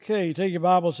Okay, take your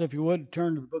Bibles, if you would,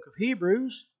 turn to the book of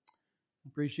Hebrews. I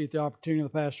appreciate the opportunity the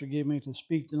pastor gave me to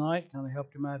speak tonight. Kind of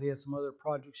helped him out. He had some other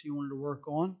projects he wanted to work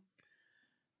on.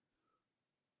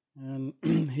 And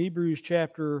Hebrews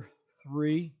chapter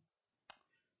 3,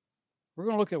 we're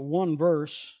going to look at one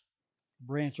verse,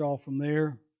 branch off from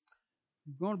there.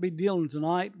 We're going to be dealing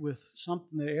tonight with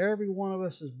something that every one of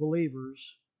us as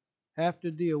believers have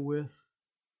to deal with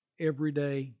every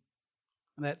day,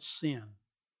 and that's sin.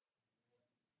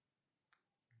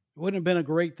 It wouldn't have been a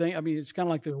great thing. I mean, it's kind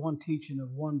of like the one teaching of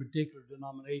one particular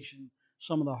denomination,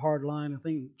 some of the hard line. I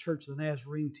think Church of the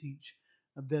Nazarene teach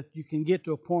that you can get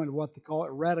to a point of what they call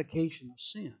eradication of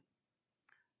sin,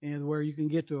 and where you can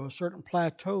get to a certain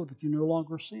plateau that you no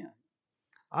longer sin.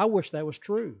 I wish that was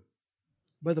true.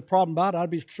 But the problem about it, I'd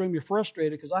be extremely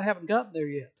frustrated because I haven't gotten there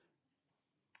yet.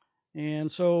 And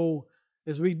so,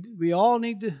 as we all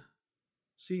need to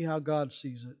see how God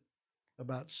sees it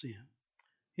about sin.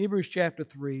 Hebrews chapter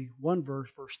 3, one verse,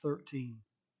 verse 13.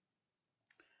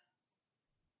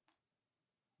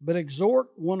 But exhort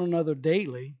one another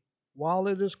daily while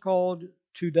it is called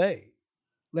today,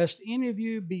 lest any of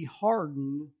you be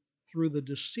hardened through the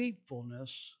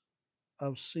deceitfulness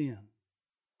of sin.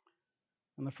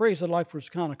 And the phrase I'd like for us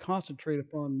to kind of concentrate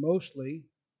upon mostly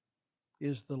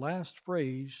is the last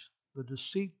phrase, the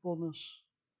deceitfulness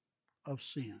of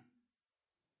sin.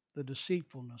 The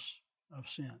deceitfulness of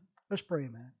sin. Let's pray a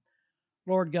minute.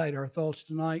 Lord, guide our thoughts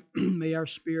tonight. May our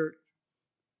spirit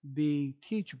be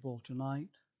teachable tonight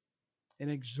and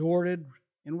exhorted,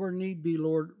 and where need be,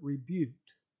 Lord, rebuked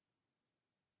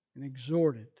and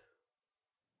exhorted,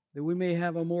 that we may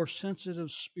have a more sensitive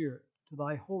spirit to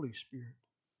Thy Holy Spirit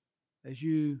as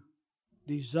You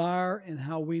desire and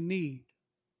how we need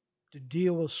to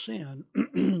deal with sin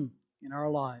in our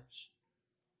lives,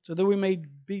 so that we may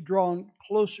be drawn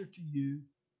closer to You,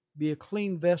 be a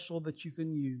clean vessel that You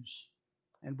can use,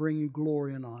 and bring You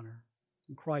glory and honor.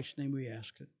 In Christ's name we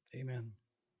ask it. Amen.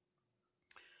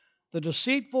 The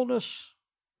deceitfulness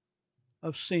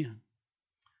of sin.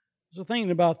 So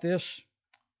thinking about this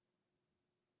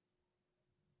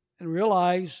and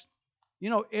realize,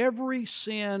 every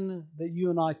sin that you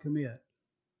and I commit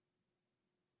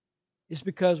is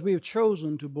because we have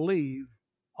chosen to believe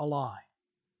a lie.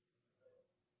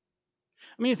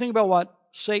 I mean, you think about what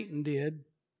Satan did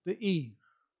to Eve.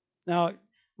 Now,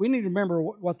 we need to remember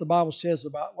what the Bible says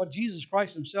about what Jesus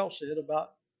Christ himself said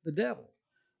about the devil.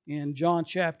 In John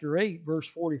chapter 8, verse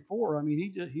 44, I mean,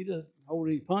 he doesn't hold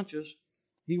any punches.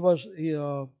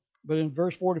 But in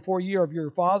verse 44, ye are of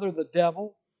your father the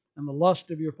devil, and the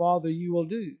lust of your father you will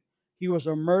do. He was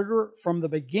a murderer from the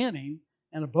beginning,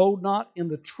 and abode not in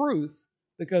the truth,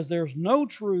 because there is no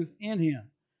truth in him.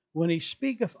 When he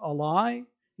speaketh a lie,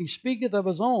 he speaketh of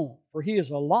his own, for he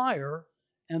is a liar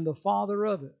and the father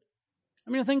of it.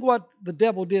 I mean, think what the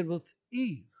devil did with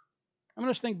Eve. I mean,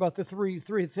 let's think about the three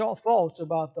thoughts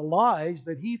about the lies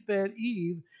that he fed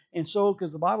Eve. And so,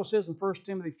 because the Bible says in 1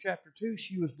 Timothy chapter 2,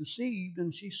 she was deceived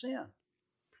and she sinned.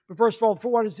 But first of all,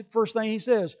 what is the first thing he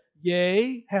says?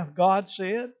 Yea, hath God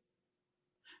said.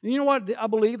 And you know what I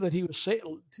believe that he was saying,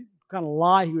 kind of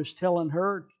lie he was telling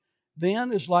her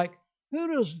then is like,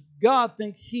 who does God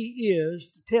think he is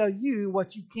to tell you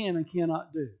what you can and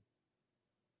cannot do?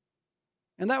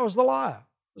 And that was the lie.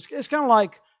 It's kind of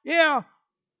like, yeah,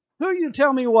 who you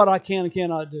tell me what I can and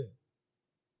cannot do?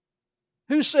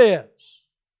 Who says?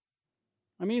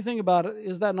 I mean, you think about it,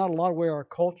 is that not a lot of where our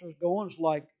culture is going? It's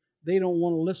like they don't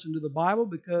want to listen to the Bible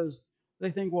because they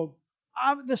think, well,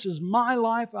 this is my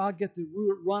life. I get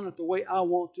to run it the way I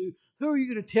want to. Who are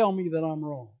you to tell me that I'm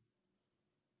wrong?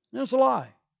 And it's a lie.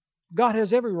 God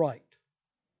has every right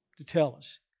to tell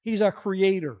us. He's our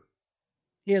creator.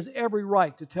 He has every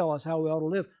right to tell us how we ought to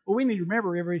live. But we need to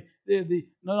remember,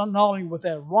 not only with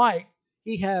that right,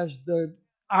 He has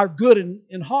our good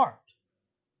in heart.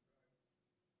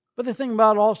 But the thing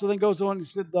about it also then goes on, he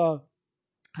said,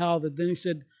 then he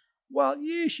said, well,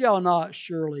 ye shall not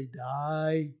surely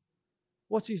die.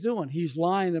 What's he doing? He's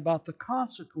lying about the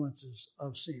consequences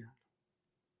of sin.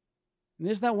 And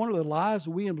isn't that one of the lies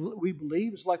that we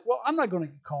believe? It's like, well, I'm not going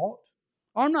to get caught.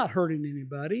 Or I'm not hurting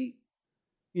anybody.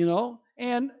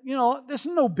 And this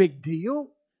is no big deal.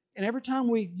 And every time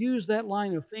we use that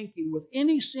line of thinking, with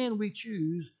any sin we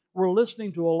choose, we're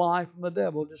listening to a lie from the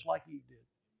devil, just like Eve did.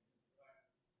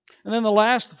 And then the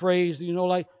last phrase,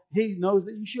 like, he knows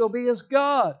that you shall be as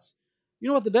gods. You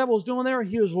know what the devil was doing there?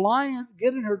 He was lying,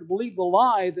 getting her to believe the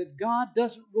lie that God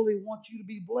doesn't really want you to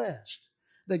be blessed.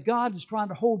 That God is trying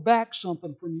to hold back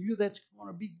something from you that's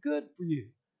going to be good for you.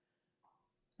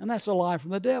 And that's a lie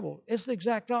from the devil. It's the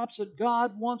exact opposite.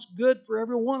 God wants good for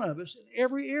every one of us in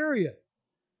every area.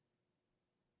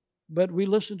 But we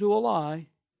listen to a lie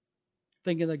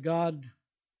thinking that God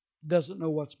doesn't know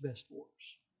what's best for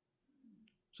us.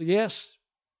 So yes,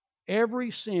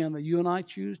 every sin that you and I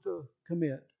choose to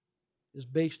commit is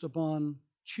based upon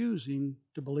choosing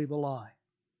to believe a lie.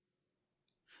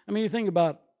 I mean, you think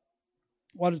about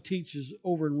what it teaches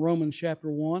over in Romans chapter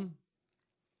 1,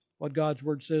 what God's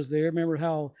Word says there. Remember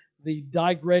how the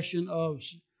digression of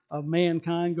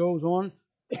mankind goes on?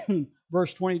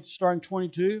 Verse 20, starting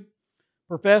 22.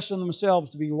 Professing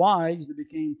themselves to be wise, they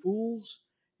became fools,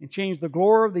 and changed the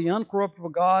glory of the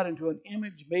uncorruptible God into an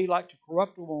image made like to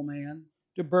corruptible man,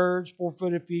 to birds,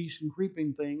 four-footed beasts, and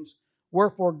creeping things.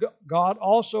 Wherefore God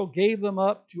also gave them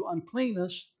up to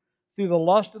uncleanness through the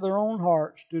lust of their own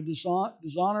hearts, to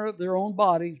dishonor their own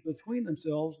bodies between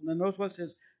themselves. And then notice what it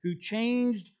says, who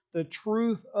changed the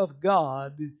truth of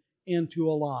God into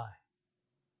a lie.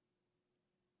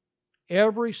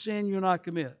 Every sin you and I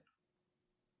commit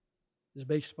is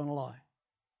based upon a lie.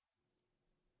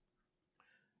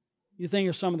 You think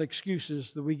of some of the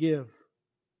excuses that we give.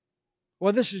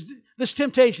 Well, this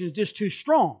temptation is just too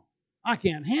strong. I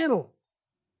can't handle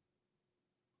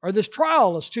it. Or this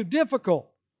trial is too difficult.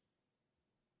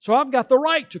 So I've got the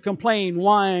right to complain,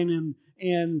 whine,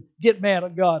 and get mad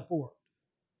at God for it.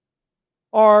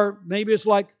 Or maybe it's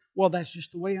like, well, that's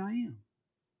just the way I am.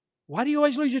 Why do you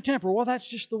always lose your temper? Well, that's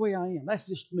just the way I am. That's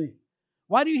just me.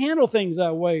 Why do you handle things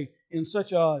that way in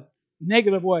such a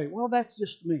negative way? Well, that's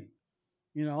just me.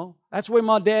 You know, that's the way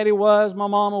my daddy was, my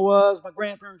mama was, my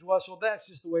grandparents was, so that's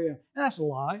just the way I am. And that's a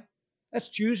lie. That's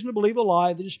choosing to believe a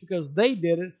lie that just because they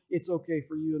did it, it's okay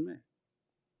for you and me.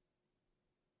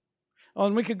 Oh,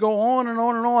 and we could go on and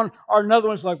on and on. Or another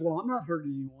one's like, well, I'm not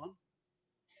hurting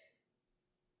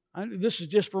anyone. This is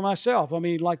just for myself. I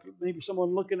mean, like maybe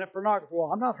someone looking at pornography.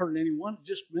 Well, I'm not hurting anyone. It's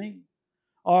just me.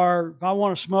 Or if I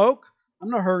want to smoke, I'm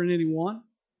not hurting anyone.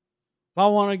 If I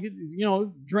want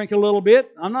to, drink a little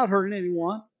bit, I'm not hurting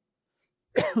anyone.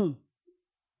 And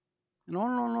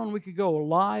on and on and on we could go,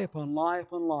 lie upon lie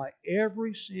upon lie.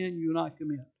 Every sin you and I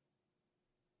commit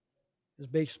is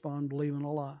based upon believing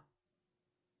a lie.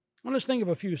 Well, let's think of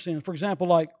a few sins. For example,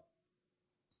 like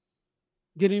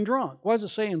getting drunk. What does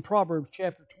it say in Proverbs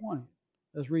chapter 20?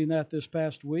 I was reading that this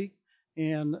past week,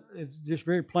 and it just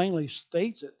very plainly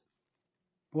states it.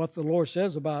 What the Lord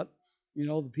says about,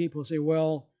 the people who say,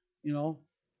 well,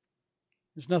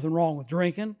 there's nothing wrong with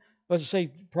drinking. What does it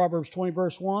say, Proverbs 20,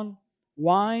 verse 1?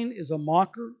 Wine is a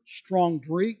mocker, strong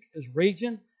drink is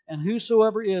raging, and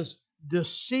whosoever is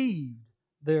deceived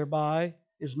thereby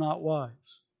is not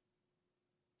wise.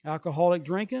 Alcoholic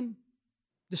drinking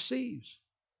deceives.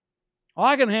 Oh,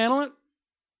 I can handle it.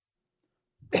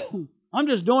 I'm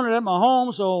just doing it at my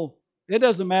home, so it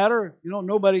doesn't matter.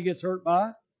 Nobody gets hurt by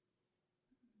it.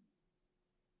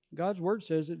 God's Word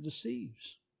says it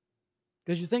deceives.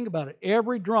 Because you think about it,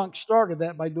 every drunk started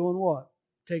that by doing what?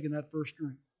 Taking that first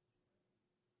drink.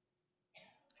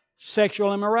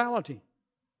 Sexual immorality.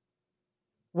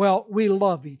 Well, we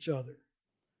love each other.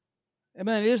 I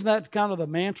mean, isn't that kind of the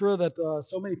mantra that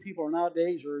so many people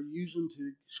nowadays are using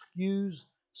to excuse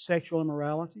sexual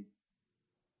immorality?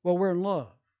 Well, we're in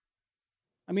love.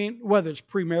 I mean, whether it's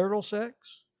premarital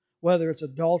sex, whether it's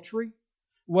adultery,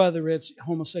 whether it's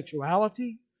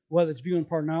homosexuality, whether it's viewing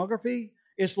pornography,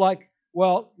 it's like,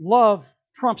 well, love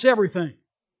trumps everything.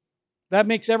 That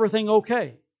makes everything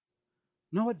okay.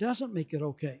 No, it doesn't make it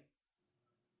okay.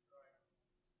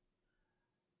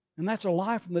 And that's a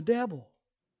lie from the devil.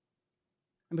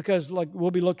 And because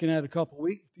we'll be looking at a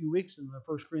few weeks in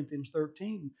 1 Corinthians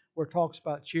 13, where it talks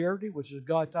about charity, which is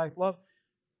God-type love.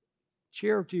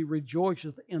 Charity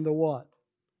rejoiceth in the what?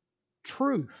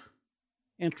 Truth.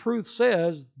 And truth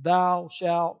says, thou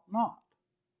shalt not.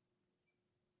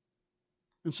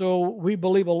 And so we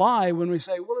believe a lie when we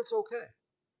say, well, it's okay.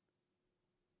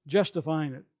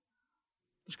 Justifying it.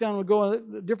 Let's kind of go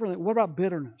differently. What about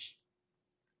bitterness?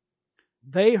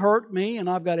 They hurt me, and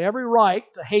I've got every right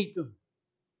to hate them.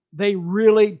 They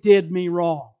really did me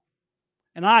wrong.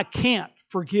 And I can't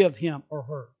forgive him or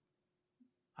her.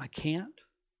 I can't.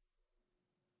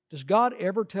 Does God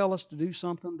ever tell us to do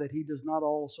something that He does not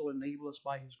also enable us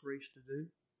by His grace to do?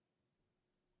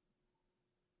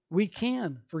 We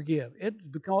can forgive. It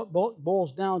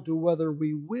boils down to whether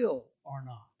we will or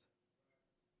not.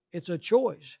 It's a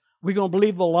choice. We're going to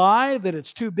believe the lie that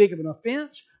it's too big of an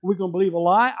offense. We're going to believe a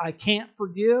lie, I can't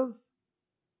forgive.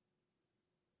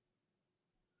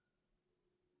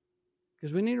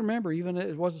 Because we need to remember, even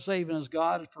it wasn't say, even as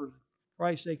God, for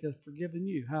Christ's sake, has forgiven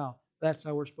you. How? That's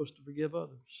how we're supposed to forgive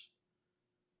others.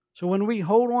 So when we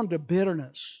hold on to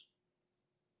bitterness,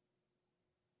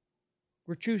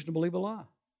 we're choosing to believe a lie.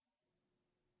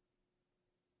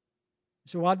 You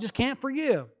say, well, I just can't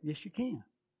forgive. Yes, you can.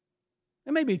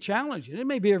 It may be challenging. It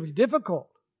may be very difficult.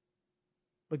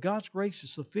 But God's grace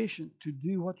is sufficient to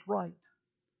do what's right.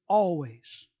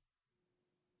 Always.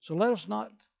 So let us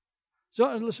not. So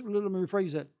let me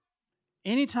rephrase that.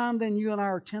 Anytime then you and I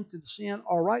are tempted to sin,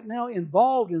 or right now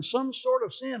involved in some sort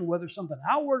of sin, whether something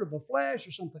outward of the flesh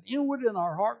or something inward in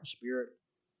our heart and spirit,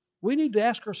 we need to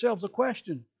ask ourselves a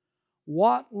question.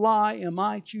 What lie am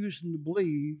I choosing to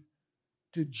believe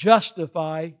to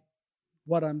justify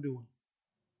what I'm doing?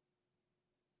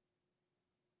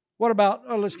 What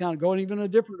about, let's kind of go in even a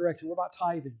different direction. What about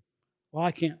tithing? Well,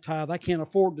 I can't tithe. I can't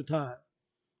afford to tithe.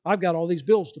 I've got all these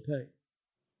bills to pay.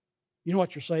 You know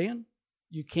what you're saying?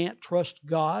 You can't trust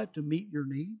God to meet your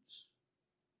needs.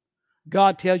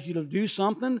 God tells you to do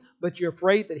something, but you're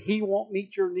afraid that He won't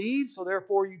meet your needs, so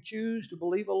therefore you choose to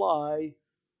believe a lie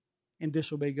and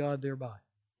disobey God thereby.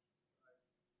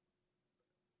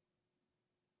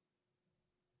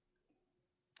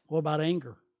 What about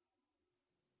anger?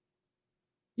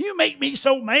 You make me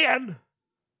so mad.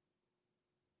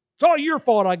 It's all your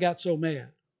fault I got so mad.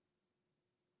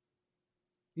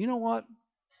 You know what?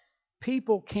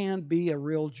 People can be a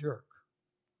real jerk.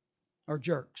 Or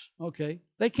jerks. Okay.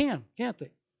 They can, can't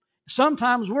they?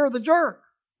 Sometimes we're the jerk.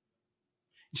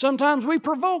 Sometimes we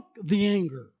provoke the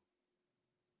anger.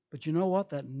 But you know what?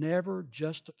 That never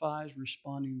justifies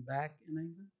responding back in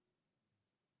anger.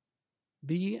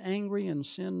 Be angry and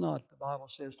sin not, the Bible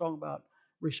says. Talking about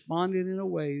responding in a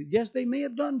way. Yes, they may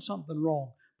have done something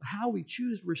wrong, but how we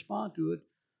choose to respond to it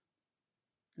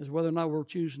is whether or not we're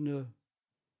choosing to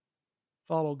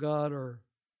follow God or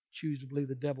choose to believe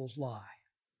the devil's lie.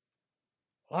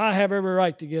 Well, I have every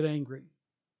right to get angry.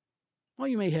 Well,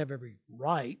 you may have every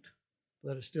right,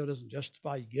 but it still doesn't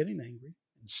justify you getting angry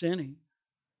and sinning.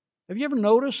 Have you ever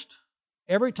noticed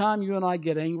every time you and I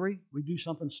get angry, we do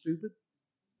something stupid?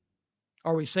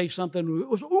 Or we say something,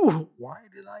 ooh, why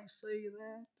did I say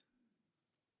that?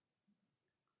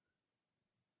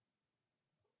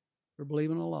 We're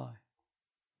believing a lie.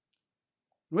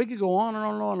 We could go on and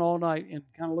on and on all night and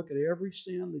kind of look at every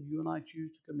sin that you and I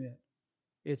choose to commit.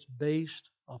 It's based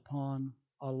upon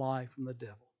a lie from the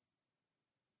devil.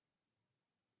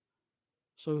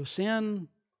 So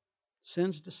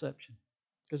sin's deception.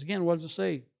 Because again, what does it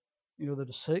say? You know, the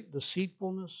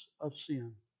deceitfulness of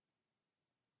sin.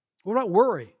 What about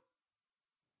worry?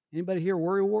 Anybody here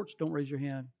worry warts? Don't raise your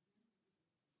hand.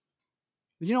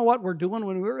 But you know what we're doing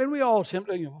when we all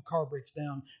simply, you know, a car breaks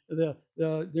down.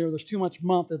 There's too much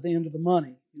month at the end of the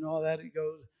money. You know, that it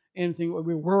goes, anything,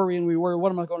 we worry.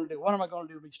 What am I going to do? What am I going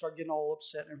to do? We start getting all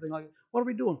upset and everything like that. What are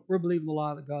we doing? We're believing the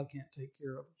lie that God can't take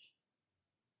care of us.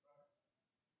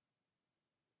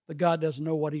 That God doesn't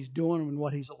know what He's doing and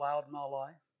what He's allowed in my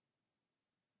life.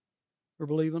 We're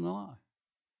believing a lie.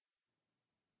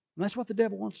 And that's what the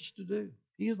devil wants us to do.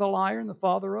 He is the liar and the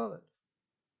father of it.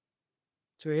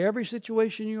 So every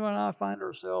situation you and I find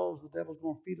ourselves, the devil's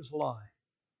going to feed us a lie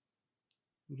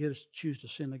and get us to choose to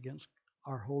sin against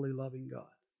our holy, loving God.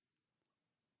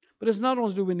 But it's not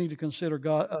only do we need to consider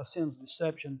sin's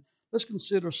deception, let's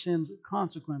consider sin's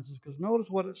consequences, because notice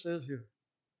what it says here.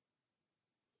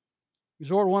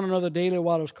 Exhort one another daily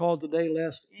while it's called today,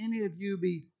 lest any of you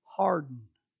be hardened.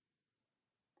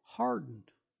 Hardened.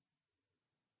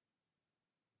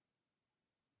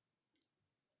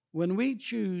 When we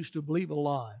choose to believe a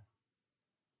lie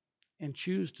and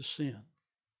choose to sin,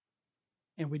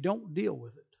 and we don't deal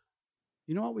with it,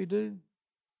 you know what we do?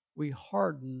 We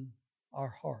harden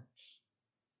our hearts.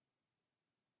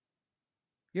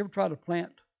 You ever try to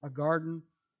plant a garden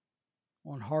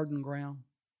on hardened ground?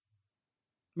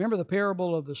 Remember the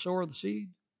parable of the sower of the seed?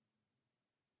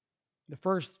 The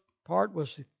first part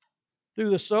was threw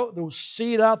the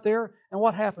seed out there, and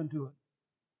what happened to it?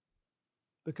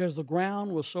 Because the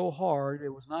ground was so hard,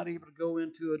 it was not able to go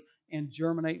into it and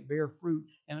germinate, bear fruit.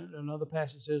 And another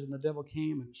passage says, and the devil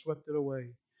came and swept it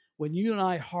away. When you and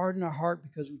I harden our heart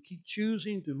because we keep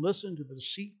choosing to listen to the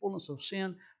deceitfulness of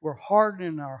sin, we're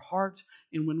hardening our hearts.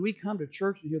 And when we come to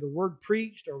church and hear the word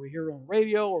preached, or we hear it on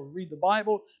radio, or we read the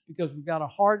Bible, because we've got a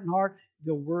hardened heart,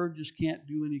 the word just can't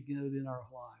do any good in our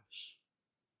lives.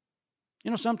 You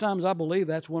know, sometimes I believe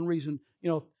that's one reason, you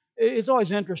know, it's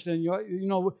always interesting. You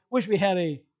know, wish we had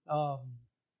a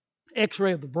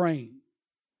X-ray of the brain.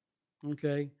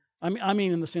 Okay, I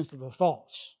mean in the sense of the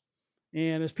thoughts.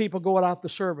 And as people go out the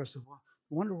service, I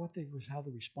wonder how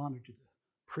they responded to the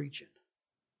preaching.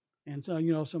 And so,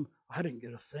 you know, I didn't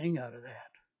get a thing out of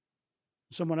that.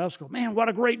 Someone else goes, man, what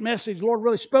a great message! The Lord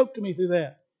really spoke to me through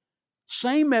that.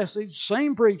 Same message,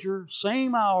 same preacher,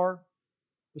 same hour.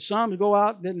 But some go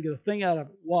out and didn't get a thing out of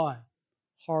it. Why?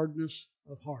 Hardness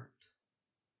of heart.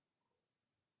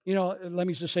 Let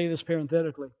me just say this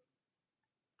parenthetically.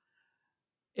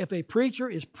 If a preacher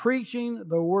is preaching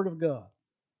the Word of God,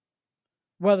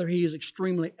 whether he is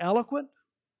extremely eloquent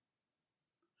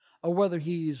or whether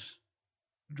he's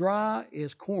dry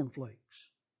as cornflakes,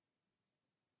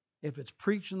 if it's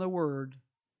preaching the Word,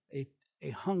 a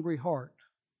hungry heart,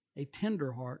 a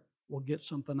tender heart will get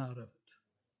something out of it.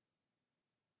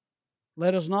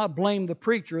 Let us not blame the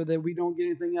preacher that we don't get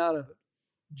anything out of it.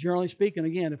 Generally speaking,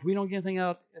 again, if we don't get anything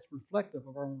out, it's reflective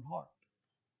of our own heart.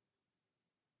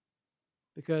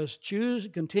 Because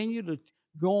continue to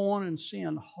go on in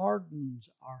sin hardens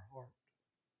our heart.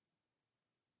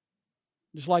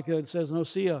 Just like it says in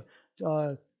Hosea,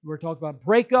 we're talking about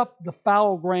break up the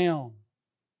fallow ground.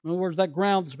 In other words, that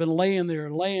ground that's been laying there,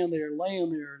 and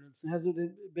it hasn't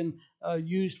been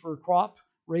used for crop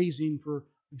raising for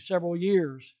several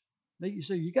years. You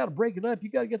say you got to break it up. You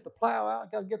got to get the plow out.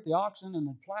 You got to get the oxen and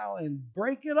the plow and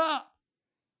break it up,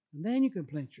 and then you can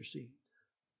plant your seed.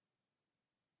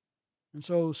 And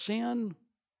so sin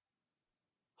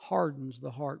hardens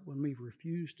the heart when we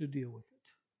refuse to deal with it.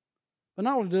 But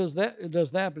not only does that,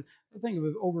 but I think of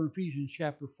it over in Ephesians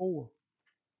chapter 4.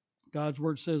 God's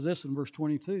word says this in verse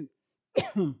 22.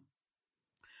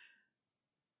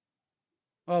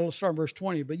 Let's start in verse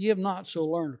 20. But ye have not so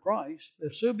learned Christ,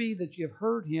 if so be that ye have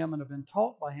heard him and have been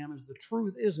taught by him as the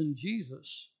truth is in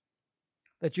Jesus,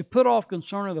 that you put off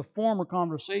concerning the former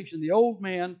conversation the old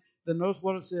man, then notice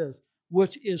what it says,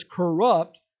 which is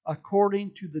corrupt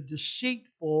according to the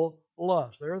deceitful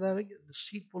lust. There that again,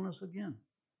 deceitfulness again.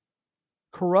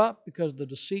 Corrupt because of the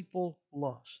deceitful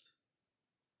lust.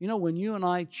 When you and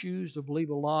I choose to believe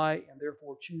a lie and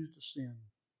therefore choose to sin,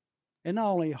 it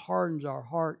not only hardens our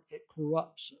heart, it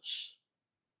corrupts us.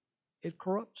 It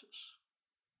corrupts us.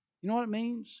 You know what it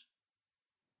means?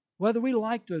 Whether we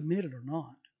like to admit it or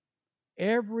not,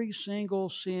 every single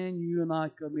sin you and I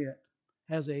commit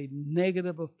has a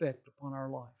negative effect upon our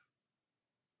life.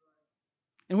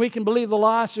 And we can believe the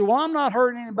lie, say, well, I'm not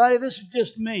hurting anybody, this is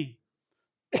just me.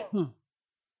 Well,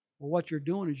 what you're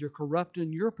doing is you're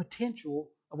corrupting your potential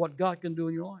of what God can do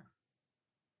in your life.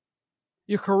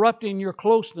 You're corrupting your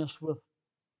closeness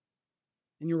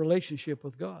in your relationship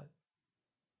with God.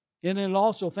 And then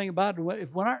also think about it,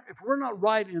 if we're not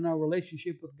right in our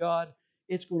relationship with God,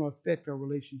 it's going to affect our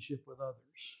relationship with others.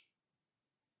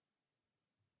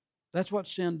 That's what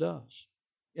sin does.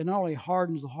 It not only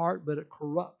hardens the heart, but it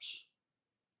corrupts.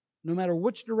 No matter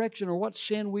which direction or what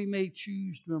sin we may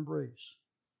choose to embrace,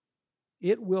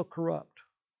 it will corrupt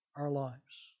our lives.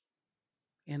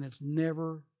 And it's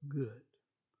never good.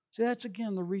 See, that's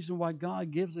again the reason why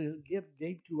God gave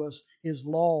to us His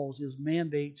laws, His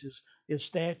mandates, His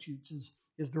statutes,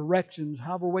 His directions,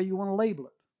 however way you want to label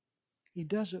it. He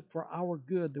does it for our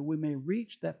good, that we may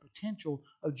reach that potential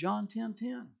of John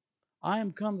 10:10. I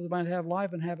am come that they might have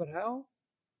life and have it how?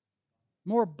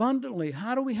 More abundantly.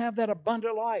 How do we have that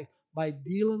abundant life? By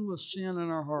dealing with sin in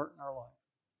our heart and our life.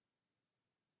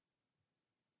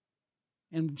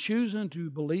 And choosing to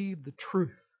believe the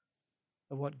truth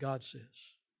of what God says.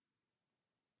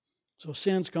 So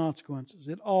sin's consequences.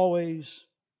 It always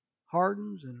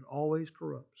hardens and it always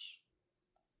corrupts.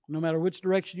 No matter which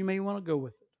direction you may want to go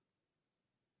with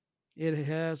it. It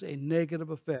has a negative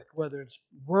effect. Whether it's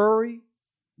worry,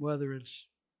 whether it's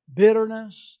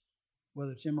bitterness,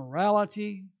 whether it's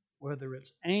immorality, whether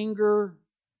it's anger,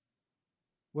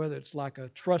 whether it's like a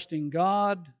trusting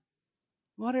God,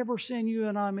 whatever sin you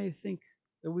and I may think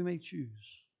that we may choose,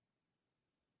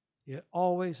 it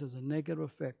always has a negative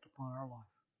effect upon our life.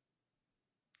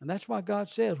 And that's why God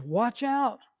says, watch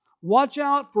out. Watch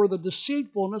out for the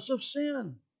deceitfulness of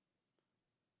sin.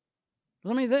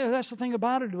 That's the thing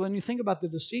about it. When you think about the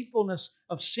deceitfulness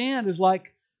of sin, is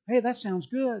like, hey, that sounds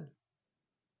good.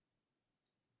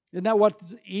 Isn't that what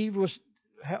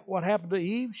what happened to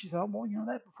Eve? She thought, well,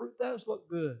 that fruit does look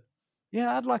good.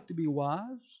 Yeah, I'd like to be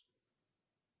wise.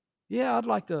 Yeah, I'd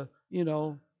like to,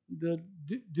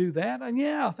 do that. And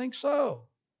yeah, I think so.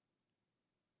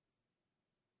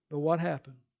 But what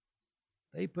happened?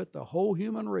 They put the whole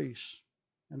human race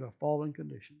into a fallen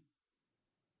condition.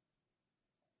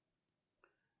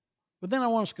 But then I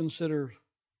want us to consider,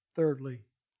 thirdly,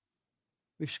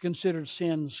 we've considered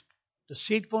sin's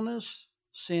deceitfulness,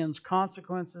 sin's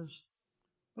consequences.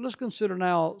 But let's consider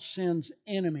now sin's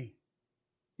enemy.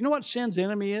 You know what sin's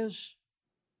enemy is?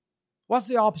 What's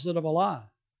the opposite of a lie?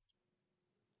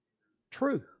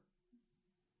 Truth.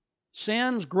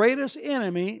 Sin's greatest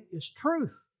enemy is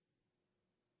truth.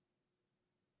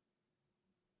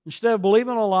 Instead of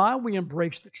believing a lie, we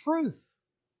embrace the truth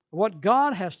of what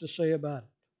God has to say about it.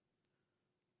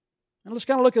 And let's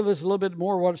kind of look at this a little bit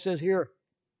more, what it says here.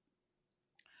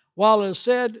 While it is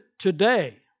said today,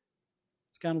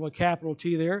 it's kind of a capital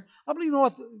T there. I believe, you know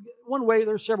what, one way,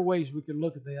 there's several ways we can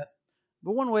look at that.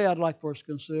 But one way I'd like for us to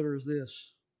consider is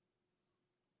this.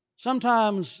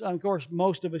 Sometimes, of course,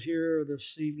 most of us here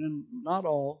this evening, not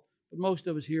all, but most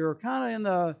of us here are kind of in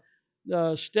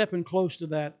the stepping close to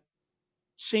that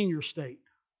senior state.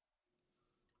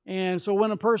 And so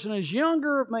when a person is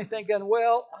younger, may think,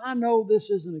 well, I know this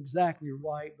isn't exactly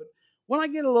right, but when I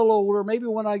get a little older, maybe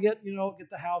when I get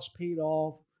the house paid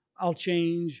off, I'll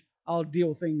change, I'll deal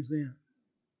with things then.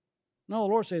 No,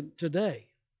 the Lord said, today,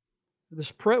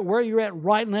 where you're at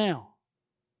right now,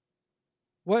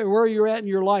 where you're at in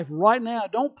your life right now,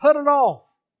 don't put it off.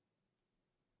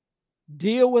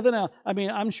 Deal with it now. I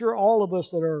mean, I'm sure all of us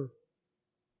that are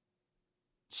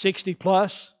 60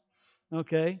 plus,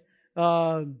 okay,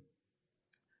 could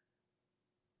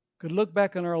look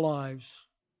back on our lives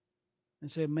and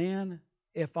say, man,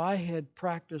 if I had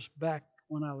practiced back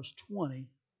when I was 20,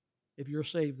 if you're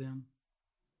saved then,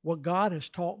 what God has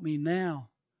taught me now,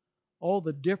 all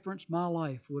the difference my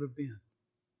life would have been.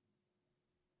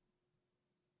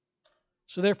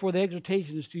 So therefore, the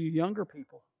exhortation is to you younger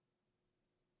people.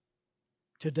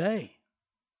 Today,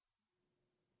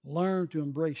 learn to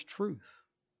embrace truth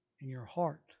in your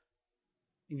heart,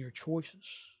 in your choices.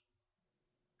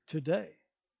 Today.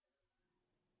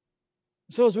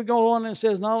 So as we go on, it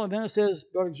says, not only then it says,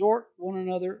 but exhort one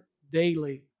another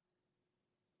daily.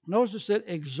 Notice it said,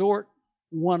 exhort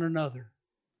one another.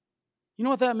 You know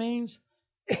what that means?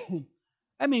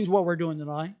 That means what we're doing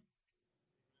tonight.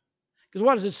 Because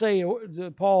what does it say?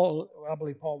 Paul, I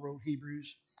believe Paul wrote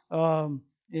Hebrews. And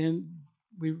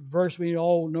verse we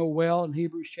all know well in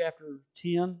Hebrews chapter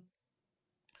 10,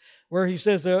 where he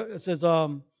says,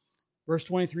 verse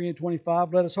 23 and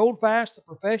 25, let us hold fast the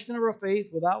profession of our faith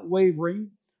without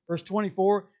wavering. Verse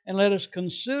 24, and let us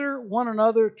consider one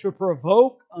another to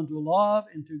provoke unto love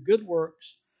and to good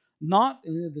works, not,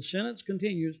 and the sentence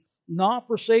continues, not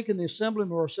forsaking the assembling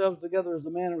of ourselves together as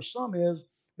the manner of some is,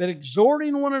 but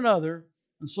exhorting one another,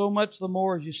 and so much the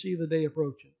more as you see the day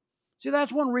approaching. See,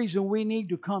 that's one reason we need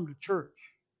to come to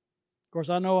church. Of course,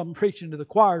 I know I'm preaching to the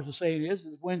choirs to say it's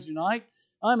Wednesday night.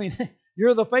 I mean,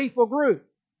 you're the faithful group.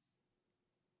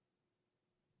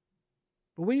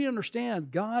 But we need to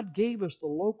understand God gave us the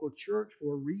local church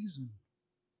for a reason.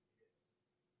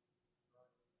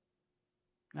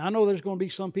 Now, I know there's going to be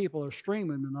some people that are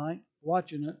streaming tonight,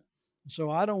 watching it.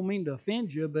 So I don't mean to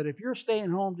offend you, but if you're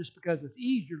staying home just because it's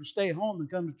easier to stay home than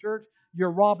come to church,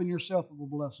 you're robbing yourself of a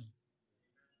blessing.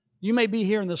 You may be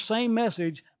hearing the same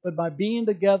message, but by being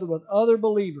together with other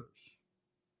believers,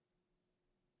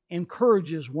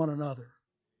 encourages one another.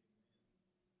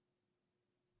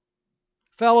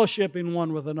 Fellowshipping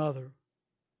one with another.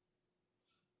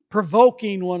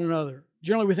 Provoking one another.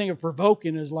 Generally we think of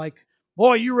provoking as like,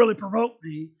 boy, you really provoked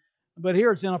me. But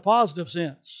here it's in a positive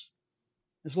sense.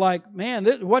 It's like, man,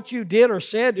 what you did or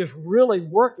said just really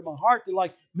worked in my heart. They're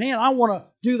like, man, I want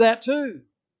to do that too.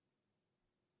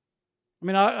 I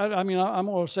mean, I'm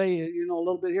going to say, a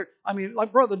little bit here. I mean,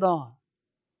 like Brother Don,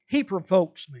 he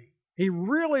provokes me. He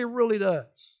really, really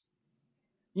does.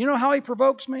 You know how he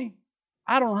provokes me?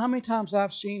 I don't know how many times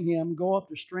I've seen him go up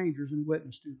to strangers and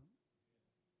witness to them.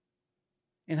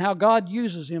 And how God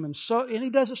uses him, and he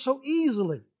does it so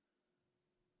easily.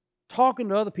 Talking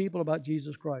to other people about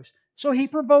Jesus Christ. So he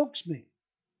provokes me.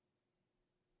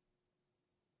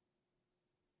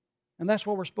 And that's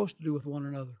what we're supposed to do with one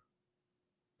another.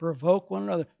 Provoke one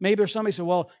another. Maybe there's somebody said,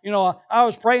 well, I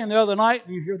was praying the other night,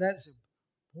 and you hear that and say,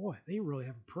 boy, they really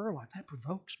have a prayer life. That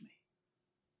provokes me.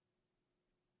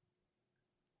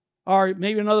 Or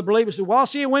maybe another believer said, well, I'll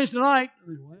see you Wednesday night.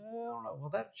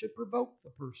 Well, that should provoke the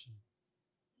person.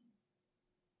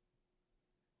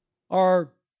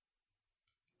 Or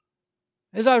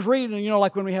as I was reading,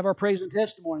 like when we have our praise and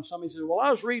testimony, somebody says, well,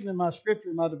 I was reading in my scripture,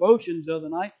 in my devotions the other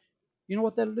night. You know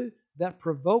what that'll do? That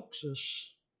provokes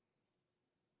us.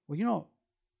 Well,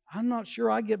 I'm not sure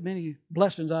I get many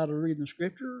blessings out of reading the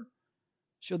scripture.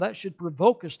 So that should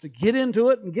provoke us to get into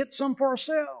it and get some for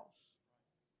ourselves.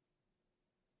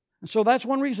 And so that's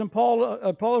one reason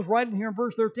Paul is writing here in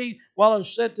verse 13, while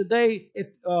it's said today,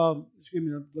 I'm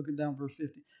looking down verse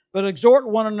 50. But exhort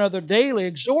one another daily,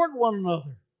 exhort one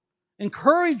another,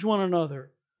 encourage one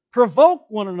another, provoke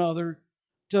one another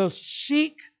to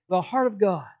seek the heart of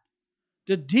God,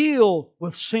 to deal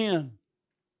with sin,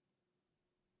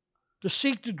 to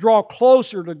seek to draw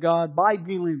closer to God by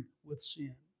dealing with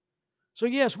sin. So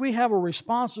yes, we have a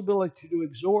responsibility to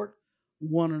exhort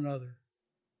one another.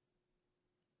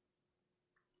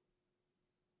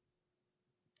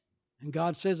 And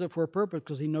God says it for a purpose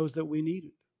because He knows that we need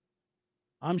it.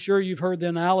 I'm sure you've heard the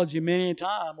analogy many a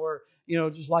time where,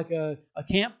 just like a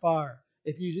campfire.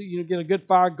 If you get a good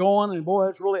fire going and boy,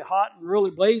 it's really hot and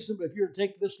really blazing, but if you were to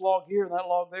take this log here and that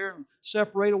log there and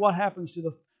separate it, what happens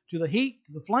to the heat,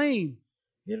 to the flame?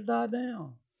 It'll die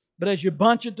down. But as you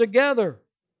bunch it together,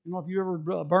 if you ever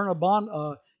burn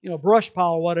a brush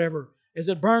pile or whatever, as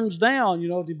it burns down,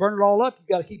 if you burn it all up, you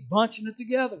got to keep bunching it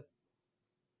together.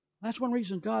 That's one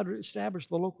reason God established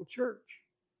the local church.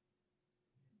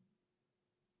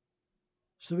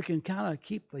 So we can kind of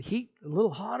keep the heat a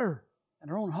little hotter in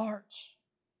our own hearts.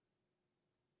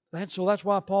 So that's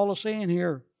why Paul is saying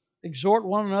here, exhort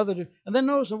one another to, and then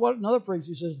notice what another phrase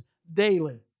he says,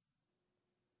 daily.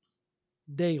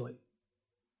 Daily.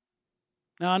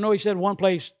 Now I know he said one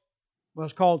place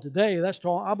was called today.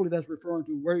 I believe that's referring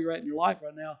to where you're at in your life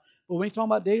right now. But when he's talking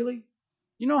about daily,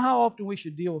 you know how often we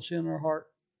should deal with sin in our heart?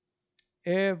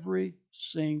 Every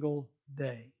single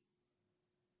day.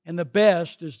 And the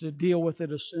best is to deal with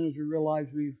it as soon as we realize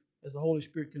as the Holy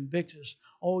Spirit convicts us,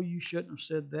 oh, you shouldn't have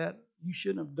said that. You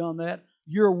shouldn't have done that.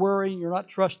 You're worrying. You're not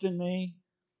trusting me.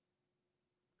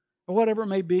 Or whatever it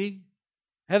may be.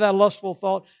 Have that lustful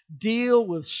thought. Deal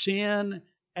with sin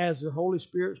as the Holy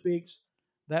Spirit speaks.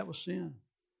 That was sin.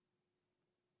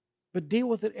 But deal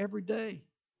with it every day.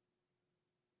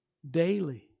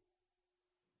 Daily.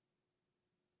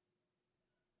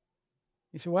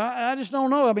 You say, well, I just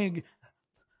don't know. I mean,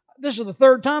 this is the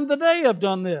third time today I've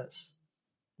done this.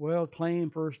 Well,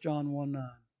 claim 1 John 1:9.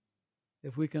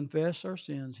 If we confess our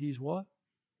sins, He's what?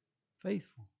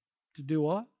 Faithful. To do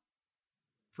what?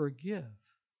 Forgive.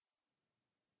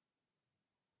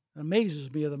 It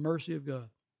amazes me of the mercy of God.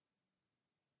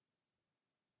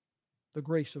 The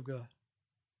grace of God.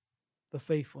 The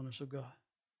faithfulness of God.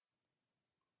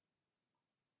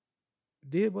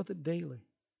 Deal with it daily.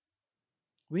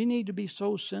 We need to be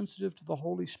so sensitive to the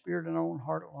Holy Spirit in our own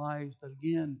heart lives that,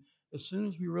 again, as soon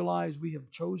as we realize we have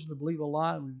chosen to believe a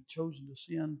lie, we've chosen to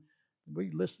sin,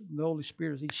 we listen to the Holy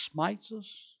Spirit as He smites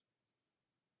us,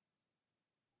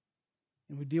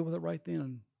 and we deal with it right then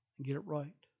and get it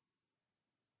right.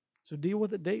 So deal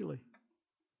with it daily.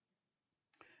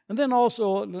 And then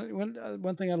also,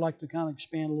 one thing I'd like to kind of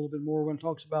expand a little bit more when it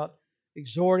talks about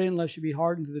exhorting, lest you be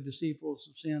hardened to the deceitfulness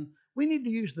of sin. We need to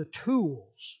use the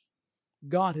tools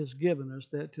God has given us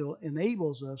that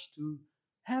enables us to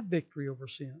have victory over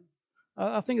sin.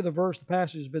 I think of the verse, the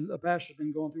pastor's been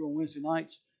going through on Wednesday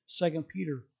nights, 2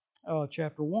 Peter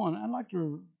chapter 1. I'd like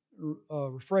to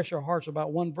refresh our hearts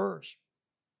about one verse.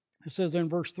 It says there in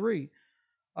verse 3,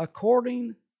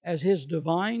 according as His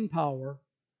divine power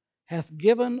hath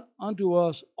given unto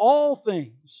us all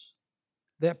things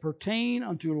that pertain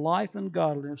unto life and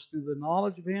godliness through the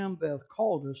knowledge of Him that hath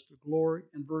called us to glory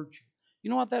and virtue. You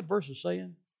know what that verse is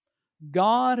saying?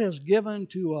 God has given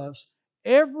to us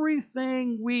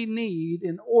everything we need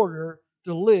in order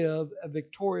to live a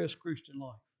victorious Christian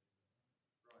life.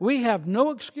 We have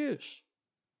no excuse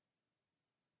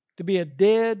to be a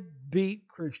deadbeat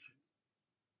Christian.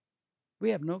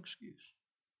 We have no excuse.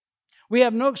 We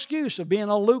have no excuse of being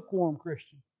a lukewarm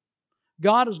Christian.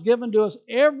 God has given to us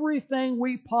everything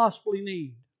we possibly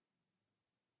need.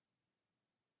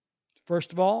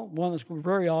 First of all, one that's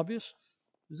very obvious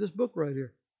is this book right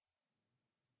here.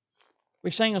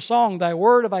 We sang a song, Thy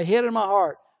Word have I hid in my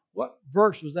heart. What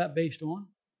verse was that based on?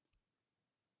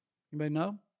 Anybody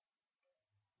know?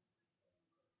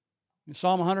 In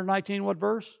Psalm 119, what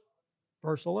verse?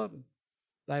 Verse 11.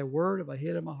 Thy Word have I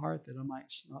hid in my heart that I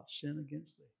might not sin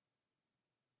against Thee.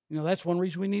 That's one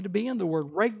reason we need to be in the Word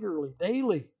regularly,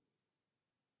 daily.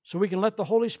 So we can let the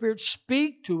Holy Spirit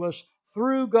speak to us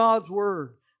through God's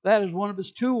Word. That is one of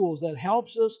His tools that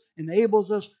helps us,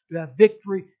 enables us to have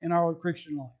victory in our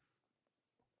Christian life.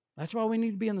 That's why we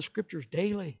need to be in the Scriptures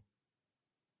daily.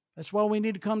 That's why we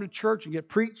need to come to church and get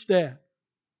preached at.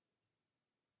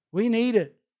 We need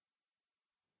it.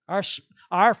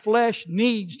 Our flesh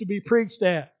needs to be preached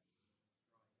at.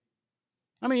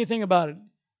 I mean, you think about it.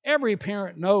 Every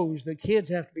parent knows that kids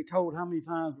have to be told how many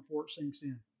times before it sinks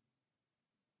in.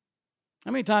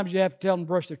 How many times do you have to tell them to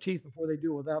brush their teeth before they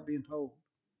do it without being told?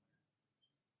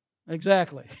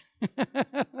 Exactly.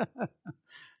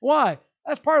 Why?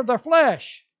 That's part of their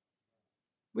flesh.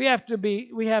 We have to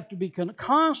be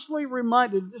constantly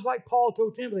reminded, just like Paul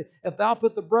told Timothy, if thou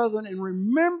put the brethren in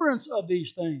remembrance of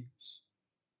these things.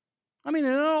 I mean,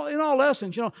 in all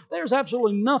essence, there's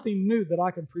absolutely nothing new that I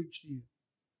can preach to you.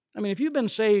 I mean, if you've been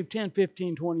saved 10,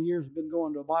 15, 20 years and been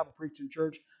going to a Bible preaching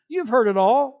church, you've heard it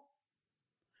all.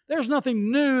 There's nothing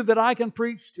new that I can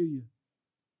preach to you.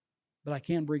 But I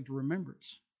can bring to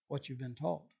remembrance what you've been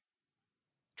taught.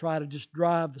 Try to just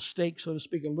drive the stake, so to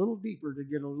speak, a little deeper to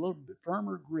get a little bit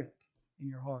firmer grip in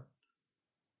your heart?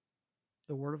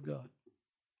 The Word of God.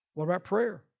 What about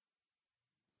prayer?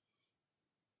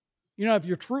 You know, if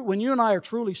you're true, when you and I are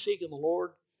truly seeking the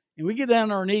Lord, and we get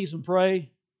down on our knees and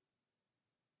pray,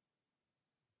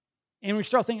 and we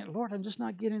start thinking, Lord, I'm just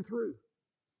not getting through.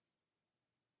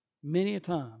 Many a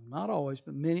time, not always,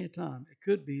 but many a time, it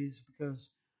could be because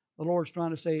the Lord's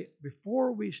trying to say,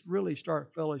 before we really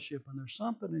start fellowship, and there's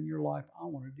something in your life I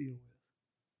want to deal with.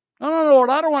 No, Lord,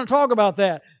 I don't want to talk about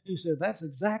that. He said, that's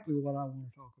exactly what I want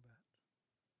to talk about.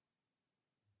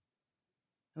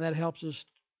 And that helps us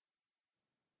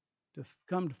to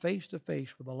come to face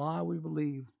with the lie we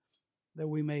believe, that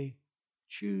we may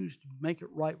choose to make it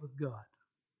right with God.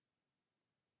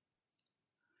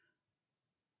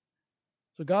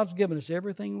 So God's given us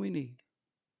everything we need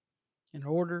in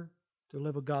order to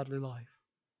live a godly life.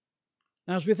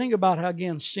 Now, as we think about how,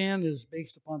 again, sin is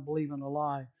based upon believing a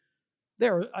lie,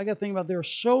 I got to think about there are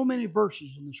so many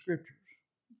verses in the Scriptures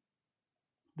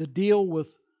that deal with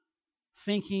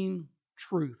thinking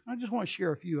truth. I just want to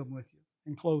share a few of them with you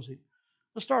in closing.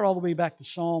 Let's start all the way back to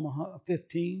Psalm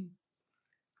 15.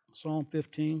 Psalm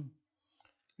 15.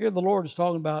 Here the Lord is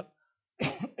talking about,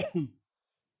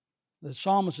 the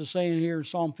psalmist is saying here in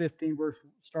Psalm 15,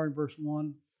 starting verse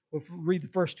 1. We'll read the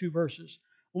first two verses.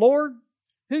 Lord,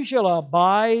 who shall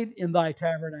abide in thy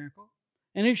tabernacle?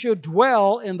 And who shall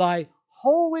dwell in thy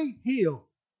holy hill?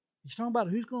 He's talking about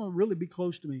who's going to really be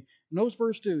close to me. Notice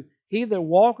verse 2. He that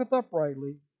walketh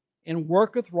uprightly and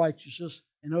worketh righteousness,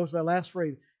 and notice that last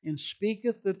phrase, and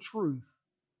speaketh the truth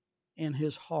in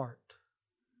his heart.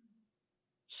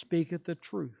 Speaketh the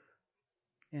truth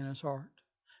in his heart.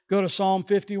 Go to Psalm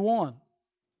 51.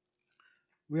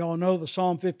 We all know that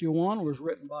Psalm 51 was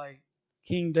written by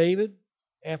King David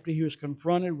after he was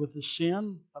confronted with the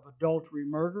sin of adultery,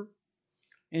 murder.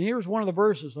 And here's one of the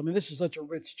verses. I mean, this is such a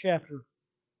rich chapter.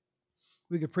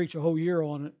 We could preach a whole year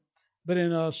on it. But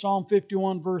in Psalm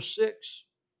 51, verse 6,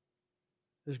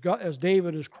 as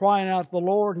David is crying out to the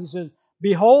Lord, he says,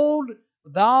 behold,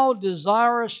 thou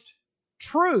desirest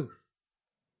truth.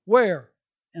 Where?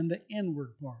 In the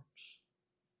inward parts.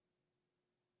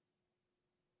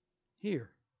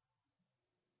 Here.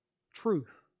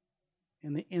 Truth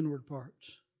in the inward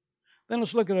parts. Then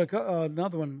let's look at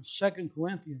another one, 2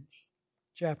 Corinthians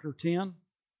chapter 10.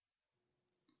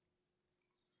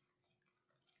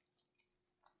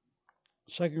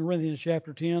 2 Corinthians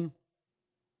chapter 10.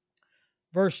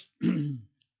 Let's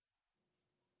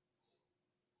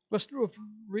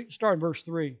start in verse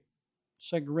 3.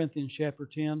 2 Corinthians chapter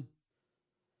 10.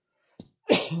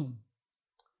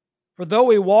 For though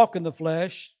we walk in the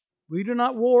flesh, we do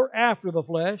not war after the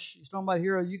flesh. He's talking about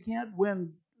here, you can't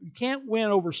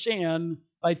win over sin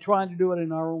by trying to do it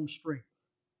in our own strength.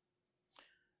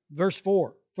 Verse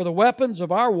 4. For the weapons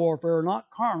of our warfare are not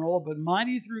carnal, but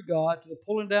mighty through God to the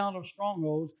pulling down of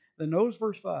strongholds. Then notice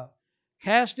verse 5.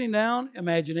 Casting down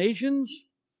imaginations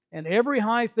and every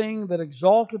high thing that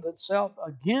exalteth itself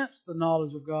against the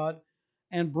knowledge of God,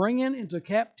 and bringing into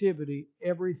captivity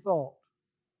every thought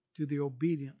to the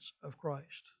obedience of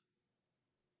Christ.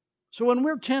 So when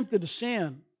we're tempted to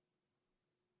sin,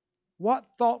 what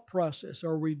thought process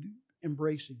are we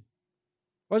embracing?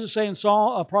 What does it say in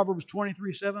Proverbs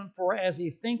 23:7? For as he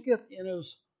thinketh in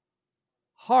his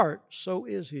heart, so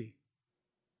is he.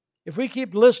 If we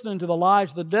keep listening to the lies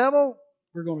of the devil,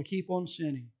 we're going to keep on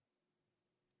sinning.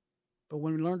 But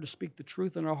when we learn to speak the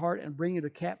truth in our heart and bring into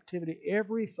captivity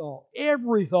every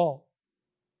thought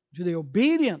to the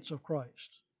obedience of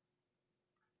Christ,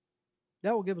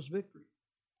 that will give us victory.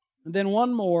 And then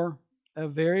one more, a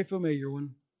very familiar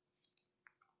one,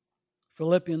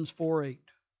 Philippians 4:8,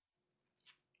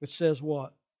 which says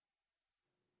what?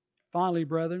 Finally,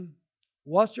 brethren,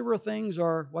 whatsoever things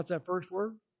are, what's that first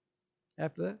word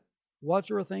after that?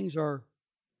 Whatsoever things are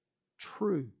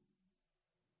true,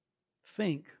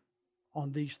 think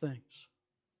on these things.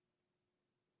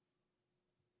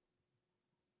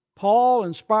 Paul,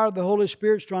 inspired the Holy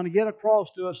Spirit, is trying to get across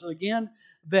to us again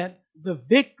that the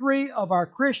victory of our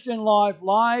Christian life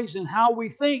lies in how we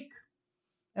think.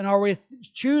 And are we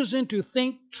choosing to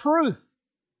think truth?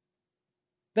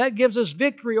 That gives us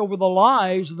victory over the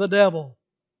lies of the devil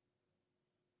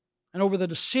and over the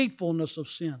deceitfulness of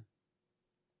sin.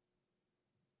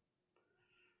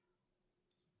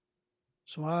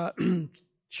 So I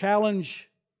challenge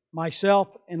myself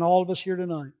and all of us here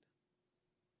tonight.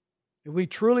 If we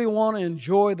truly want to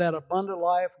enjoy that abundant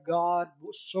life God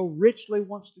so richly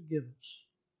wants to give us,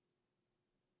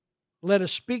 let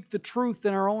us speak the truth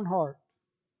in our own heart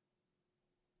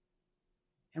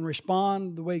and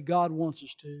respond the way God wants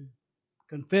us to.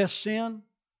 Confess sin,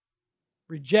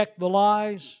 reject the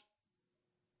lies,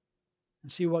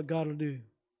 and see what God will do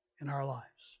in our lives.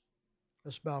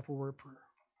 Let's bow for a word of prayer.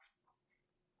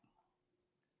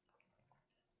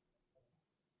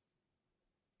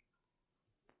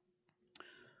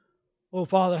 Oh,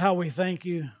 Father, how we thank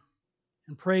you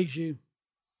and praise you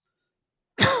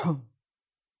for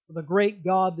the great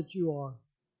God that you are.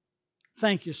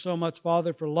 Thank you so much,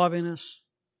 Father, for loving us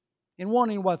and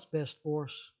wanting what's best for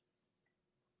us.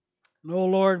 And, oh,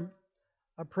 Lord,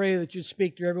 I pray that you'd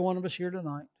speak to every one of us here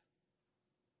tonight.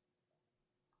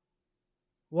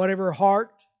 Whatever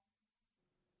heart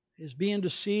is being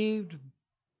deceived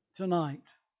tonight,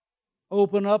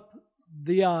 open up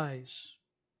the eyes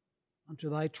unto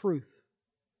thy truth.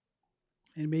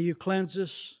 And may you cleanse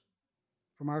us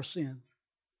from our sin.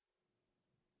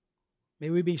 May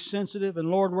we be sensitive,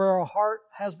 and Lord, where our heart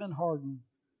has been hardened,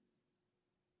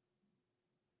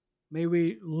 may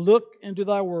we look into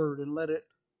thy word and let it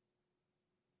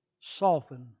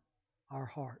soften our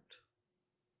heart.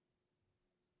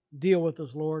 Deal with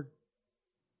us, Lord.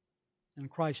 In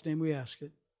Christ's name we ask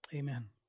it. Amen.